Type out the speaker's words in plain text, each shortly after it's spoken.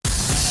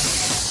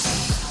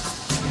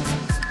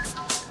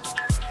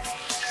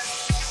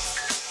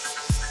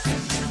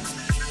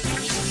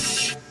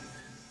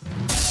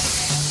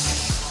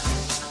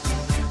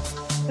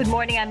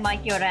Morning, I'm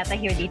Mikey Oreta.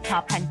 Here are the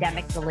top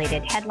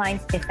pandemic-related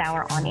headlines this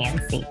hour on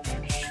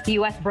ANC. The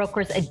U.S.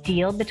 brokers a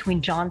deal between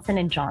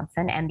Johnson &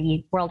 Johnson and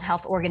the World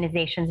Health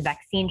Organization's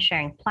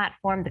vaccine-sharing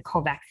platform, the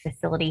COVAX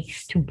facility,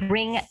 to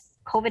bring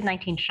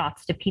COVID-19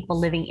 shots to people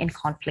living in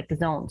conflict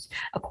zones.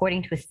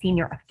 According to a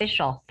senior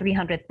official,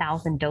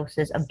 300,000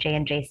 doses of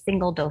J&J's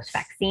single-dose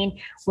vaccine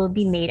will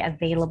be made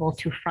available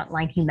to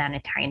frontline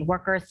humanitarian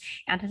workers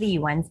and to the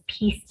UN's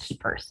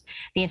peacekeepers.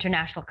 The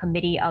International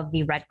Committee of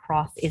the Red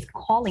Cross is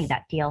calling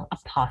that deal a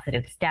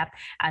positive step,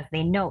 as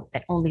they note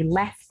that only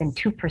less than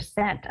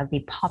 2% of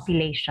the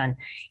population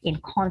in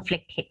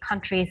conflict-hit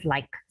countries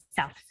like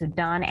South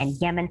Sudan and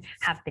Yemen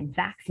have been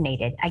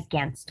vaccinated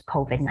against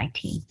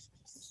COVID-19.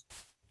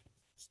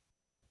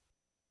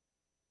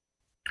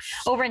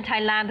 Over in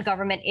Thailand, the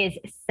government is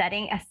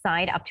setting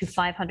aside up to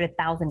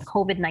 500,000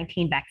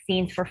 COVID-19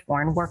 vaccines for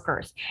foreign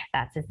workers.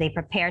 That's as they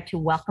prepare to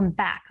welcome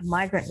back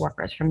migrant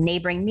workers from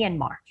neighboring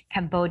Myanmar,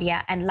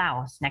 Cambodia, and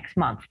Laos next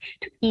month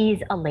to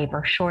ease a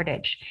labor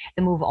shortage.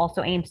 The move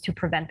also aims to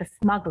prevent the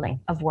smuggling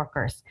of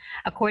workers.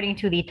 According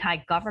to the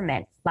Thai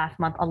government, last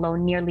month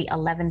alone, nearly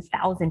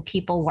 11,000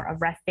 people were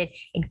arrested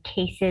in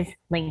cases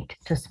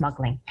linked to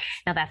smuggling.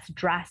 Now, that's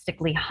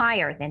drastically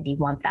higher than the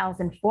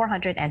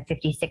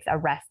 1,456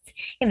 arrests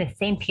in the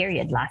same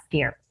period last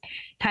year.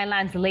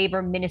 Thailand's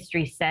labor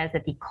ministry says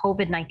that the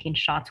COVID-19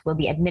 shots will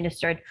be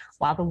administered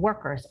while the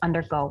workers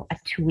undergo a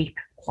 2-week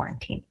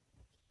quarantine.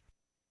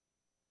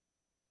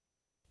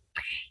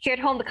 Here at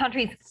home, the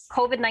country's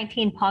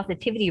COVID-19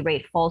 positivity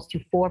rate falls to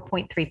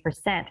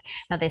 4.3%.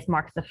 Now, this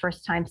marks the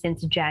first time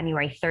since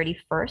January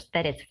 31st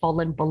that it's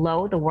fallen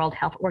below the World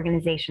Health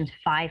Organization's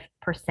 5%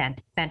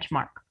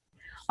 benchmark.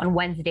 On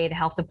Wednesday, the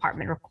health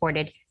department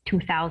recorded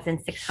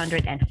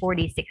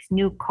 2,646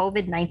 new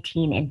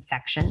COVID-19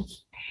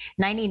 infections,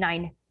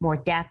 99 more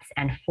deaths,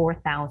 and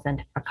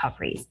 4,000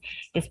 recoveries.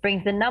 This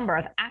brings the number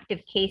of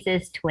active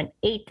cases to an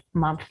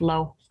 8-month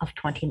low of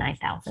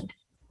 29,000.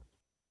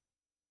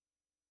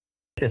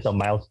 It's a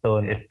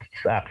milestone.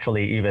 It's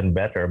actually even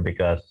better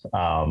because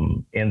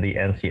in the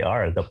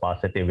NCR, the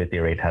positivity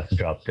rate has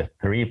dropped to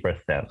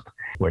 3%.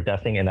 We're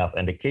testing enough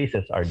and the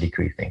cases are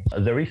decreasing.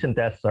 The reason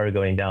tests are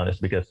going down is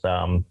because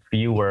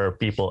fewer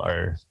people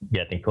are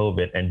getting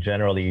COVID, and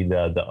generally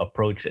the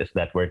approach is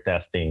that we're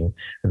testing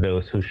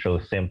those who show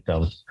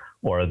symptoms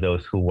or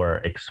those who were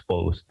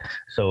exposed.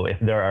 So if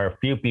there are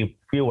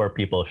fewer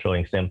people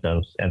showing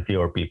symptoms and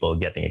fewer people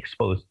getting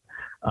exposed,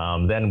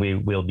 then we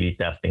will be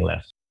testing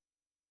less.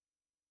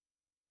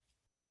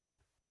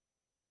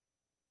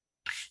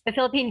 The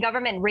Philippine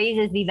government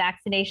raises the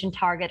vaccination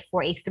target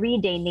for a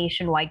 3-day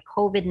nationwide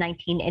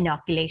COVID-19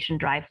 inoculation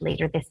drive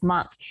later this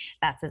month.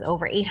 That's as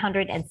over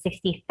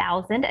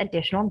 860,000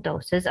 additional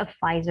doses of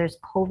Pfizer's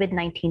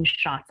COVID-19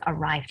 shots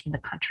arrived in the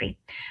country.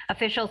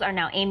 Officials are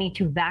now aiming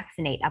to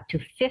vaccinate up to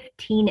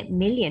 15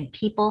 million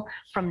people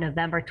from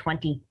November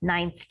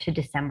 29th to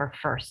December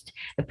 1st.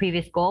 The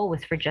previous goal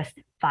was for just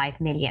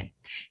 5 million.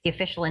 The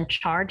official in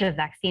charge of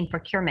vaccine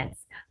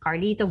procurements,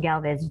 Carlito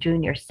Galvez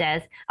Jr.,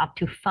 says up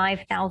to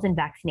 5,000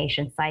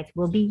 vaccination sites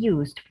will be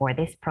used for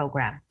this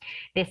program.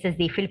 This as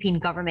the Philippine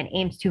government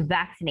aims to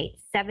vaccinate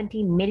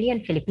 70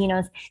 million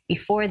Filipinos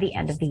before the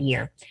end of the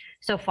year.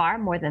 So far,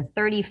 more than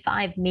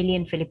 35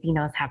 million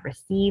Filipinos have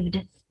received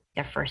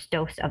their first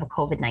dose of a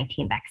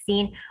COVID-19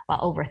 vaccine,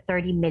 while over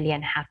 30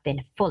 million have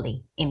been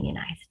fully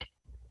immunized.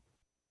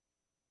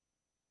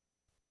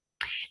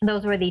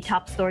 Those were the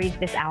top stories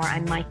this hour.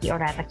 I'm Mikey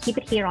Oreta. Keep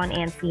it here on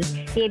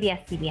ANC, the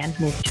ABS-CBN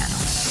News Channel.